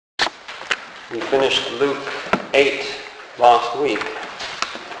We finished Luke 8 last week.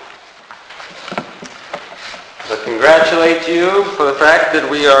 So congratulate you for the fact that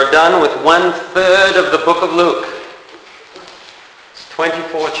we are done with 1/3 of the book of Luke. It's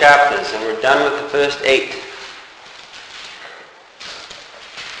 24 chapters and we're done with the first 8.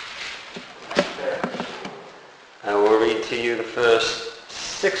 I will read to you the first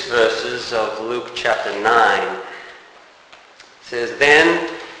 6 verses of Luke chapter 9. It says, "Then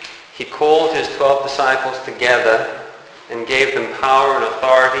he called his 12 disciples together and gave them power and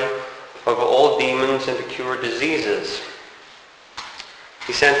authority over all demons and to cure diseases.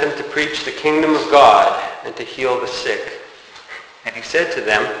 He sent them to preach the kingdom of God and to heal the sick. And he said to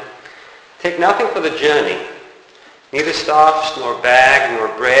them, 'Take nothing for the journey, neither staffs, nor bag, nor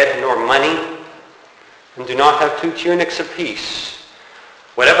bread, nor money, and do not have 2 tunics apiece.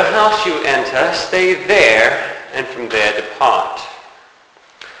 Whatever house you enter, stay there, and from there depart.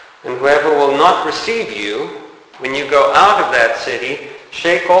 And whoever will not receive you, when you go out of that city,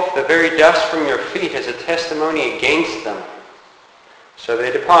 shake off the very dust from your feet as a testimony against them.' So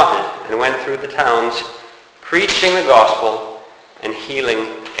they departed and went through the towns, preaching the gospel and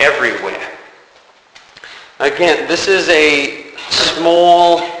healing everywhere." Again, this is a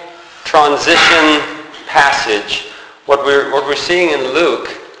small transition passage. What we're seeing in Luke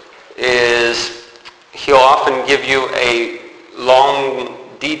is he'll often give you a long,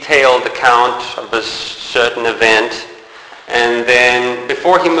 detailed account of a certain event, and then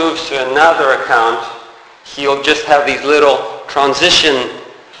before he moves to another account, he'll just have these little transition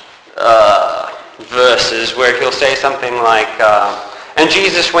verses where he'll say something like, "And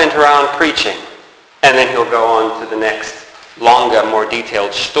Jesus went around preaching," and then he'll go on to the next longer, more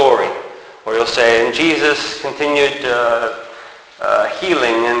detailed story. Or he'll say, "And Jesus continued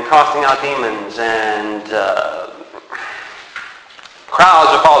healing and casting out demons, and crowds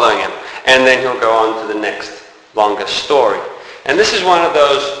are following him." And then he'll go on to the next longer story. And this is one of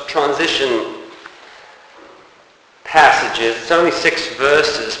those transition passages. It's only 6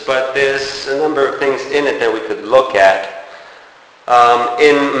 verses, but there's a number of things in it that we could look at.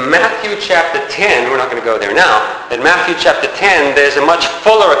 In Matthew chapter 10, we're not going to go there now, in Matthew chapter 10, there's a much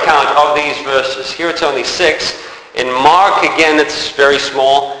fuller account of these verses. Here it's only 6. In Mark, again, it's very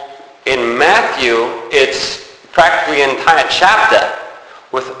small. In Matthew, it's practically an entire chapter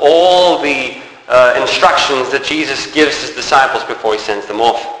with all the instructions that Jesus gives his disciples before he sends them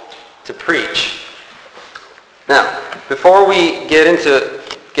off to preach. Now, before we get into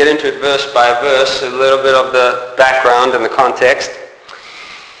it verse by verse, a little bit of the background and the context.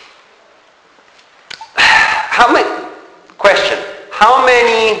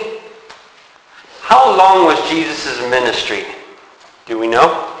 How long was Jesus' ministry? Do we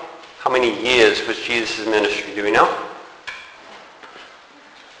know? How many years was Jesus' ministry? Do we know?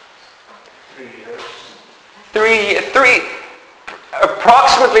 3 years.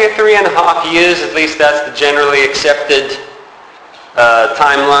 Approximately 3.5 years, at least that's the generally accepted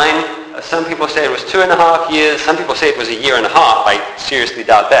timeline. Some people say it was 2.5 years. Some people say it was 1.5 years. I seriously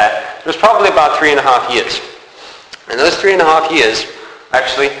doubt that. It was probably about 3.5 years. And those 3.5 years,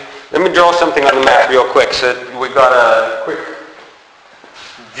 actually, let me draw something on the map real quick so that we've got a quick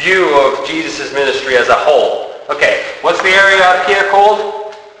view of Jesus' ministry as a whole. Okay, what's the area up here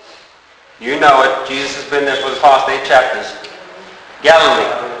called? You know it. Jesus has been there for the past 8 chapters.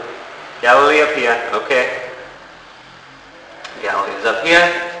 Galilee. Galilee up here. Okay. Galilee is up here.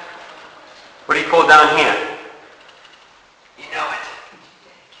 What do you call down here? You know it.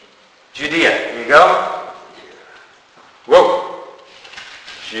 Judea. Here you go. Whoa.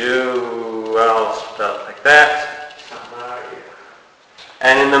 Well, stuff like that.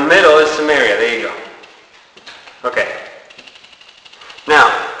 And in the middle is Samaria. There you go. Okay.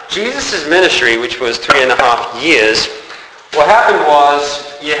 Now, Jesus' ministry, which was 3.5 years, what happened was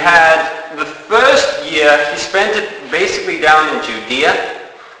you had the first year, he spent it basically down in Judea,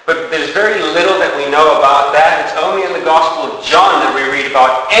 but there's very little that we know about that. It's only in the Gospel of John that we read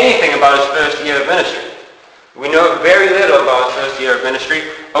about anything about his first year of ministry. We know very little about his first year of ministry,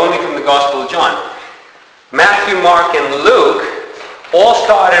 only from the Gospel of John. Matthew, Mark, and Luke all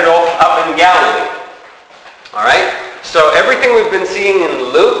started off up in Galilee. All right? So everything we've been seeing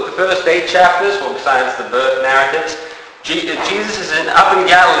in Luke, the first 8 chapters, well, besides the birth narratives, Jesus is up in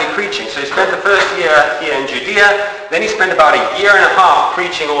Galilee preaching. So he spent the first year here in Judea, then he spent about 1.5 years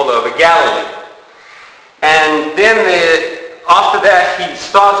preaching all over Galilee. And then after that, he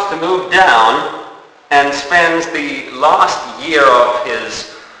starts to move down and spends the last year of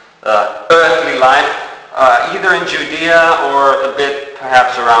his earthly life either in Judea or a bit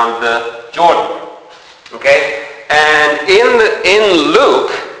perhaps around the Jordan. Okay? And in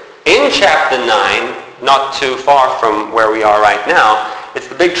Luke, in chapter 9, not too far from where we are right now, it's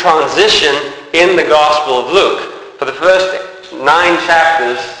the big transition in the Gospel of Luke. For the first 9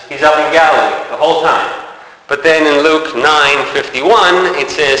 chapters, he's up in Galilee the whole time. But then in Luke 9:51, it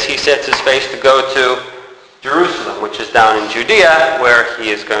says he sets his face to go to Jerusalem, which is down in Judea, where he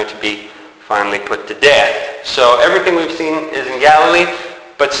is going to be finally put to death. So everything we've seen is in Galilee,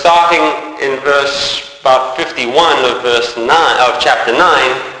 but starting in verse about 51 of verse 9 of chapter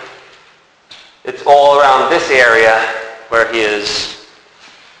 9, it's all around this area where he is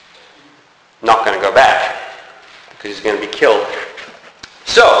not going to go back because he's going to be killed.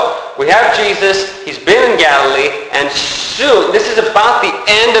 So, we have Jesus, he's been in Galilee, and soon, this is about the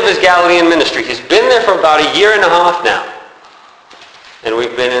end of his Galilean ministry. He's been there for about a year and a half now. And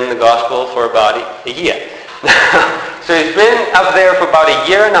we've been in the gospel for about a year. So he's been up there for about a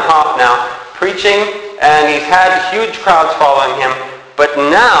year and a half now, preaching, and he's had huge crowds following him. But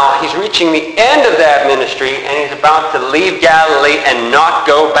now he's reaching the end of that ministry, and he's about to leave Galilee and not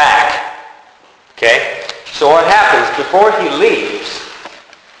go back. Okay? So what happens before he leaves?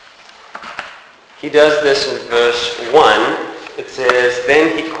 He does this in verse 1. It says,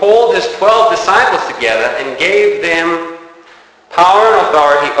 "Then he called his 12 disciples together and gave them power and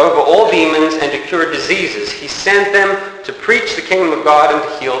authority over all demons and to cure diseases. He sent them to preach the kingdom of God and to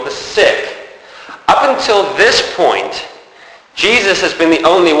heal the sick." Up until this point, Jesus has been the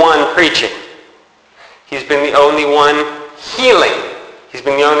only one preaching. He's been the only one healing. He's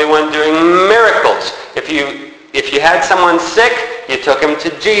been the only one doing miracles. If you had someone sick, you took him to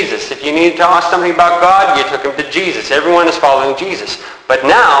Jesus. If you needed to ask something about God, you took him to Jesus. Everyone is following Jesus. But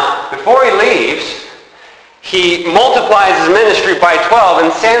now, before he leaves, he multiplies his ministry by 12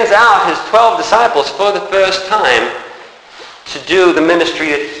 and sends out his 12 disciples for the first time to do the ministry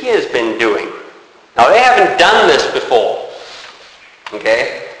that he has been doing. Now, they haven't done this before.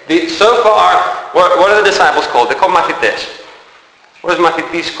 Okay? So far, what are the disciples called? They're called mathetes. What does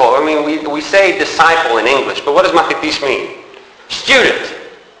mathetes called? I mean, we say disciple in English, but what does mathetes mean? Student,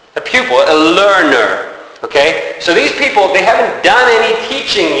 a pupil, a learner. Okay? So these people, they haven't done any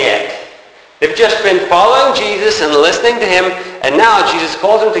teaching yet. They've just been following Jesus and listening to him, and now Jesus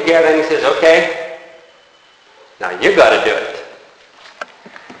calls them together and he says, "Okay, now you got to do it."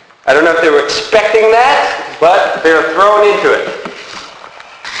 I don't know if they were expecting that, but they're thrown into it.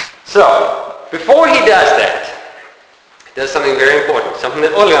 So, before he does that, he does something very important, something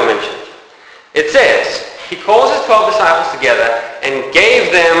that Olga mentioned. It says, he calls his 12 disciples together and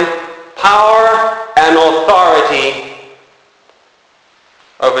gave them power and authority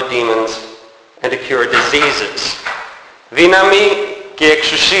over demons and to cure diseases. Dynami και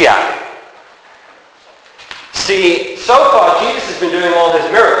εξουσία. See, so far Jesus has been doing all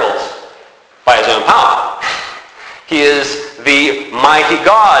his miracles by his own power. He is the mighty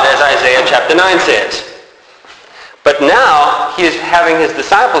God, as Isaiah chapter 9 says. But now he is having his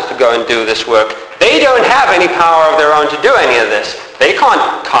disciples to go and do this work. They don't have any power of their own to do any of this. They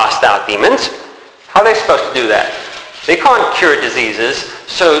can't cast out demons. How are they supposed to do that? They can't cure diseases.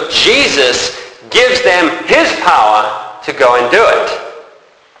 So Jesus gives them his power to go and do it.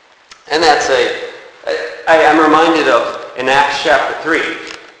 And that's I'm reminded of in Acts chapter 3.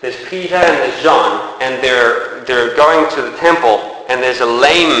 There's Peter and there's John, and they're going to the temple, and there's a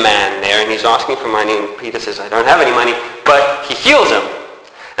lame man there, and he's asking for money, and Peter says, "I don't have any money," but he heals him.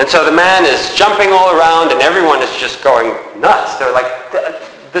 And so the man is jumping all around, and everyone is just going nuts. They're like,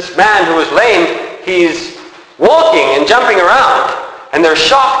 this man who is lame, he's walking and jumping around. And they're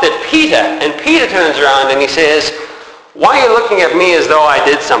shocked at Peter, and Peter turns around and he says, "Why are you looking at me as though I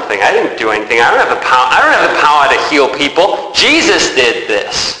did something? I didn't do anything. I don't have the power to heal people. Jesus did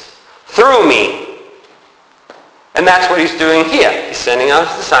this through me." And that's what he's doing here. He's sending out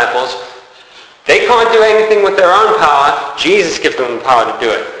his disciples. They can't do anything with their own power. Jesus gives them the power to do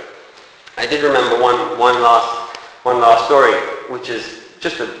it. I did remember one last story, which is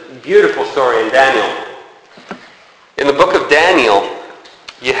just a beautiful story in Daniel. In the book of Daniel,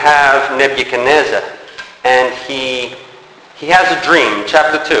 you have Nebuchadnezzar, and he has a dream,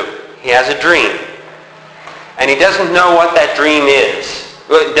 chapter 2. He has a dream. And he doesn't know what that dream is.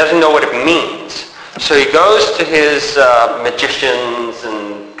 He doesn't know what it means. So he goes to his magicians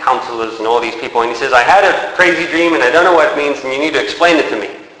and counselors and all these people, and he says, "I had a crazy dream, and I don't know what it means, and you need to explain it to me."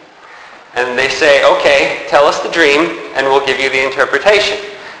 And they say, "Okay, tell us the dream, and we'll give you the interpretation."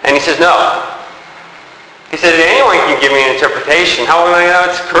 And he says, "No." He said, "Anyone can give me an interpretation. How will I know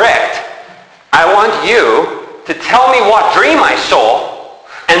it's correct? I want you to tell me what dream I saw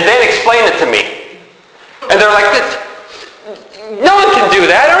and then explain it to me." And they're like, "No one can do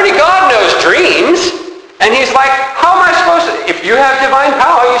that. Only God knows dreams." And he's like, "How am I supposed to? If you have divine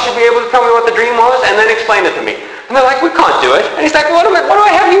power, you should be and then explain it to me. And they're like, we can't do it. And he's like, what do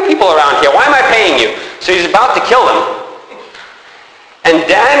I have you people around here? Why am I paying you? So he's about to kill them. And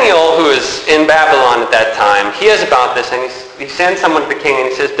Daniel, who is in Babylon at that time, hears about this, and he sends someone to the king, and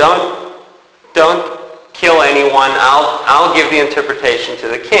he says, don't kill anyone. I'll give the interpretation to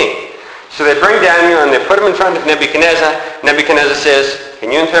the king. So they bring Daniel, and they put him in front of Nebuchadnezzar. Nebuchadnezzar says,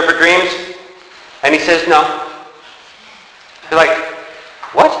 can you interpret dreams? And he says, no. They're like,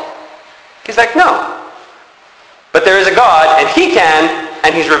 what? He's like, no. But there is a God, and he can,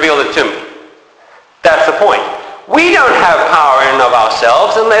 and he's revealed it to me. That's the point. We don't have power in and of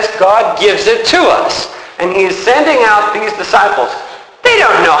ourselves unless God gives it to us. And he is sending out these disciples. They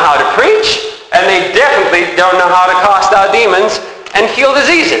don't know how to preach, and they definitely don't know how to cast out demons and heal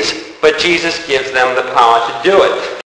diseases. But Jesus gives them the power to do it.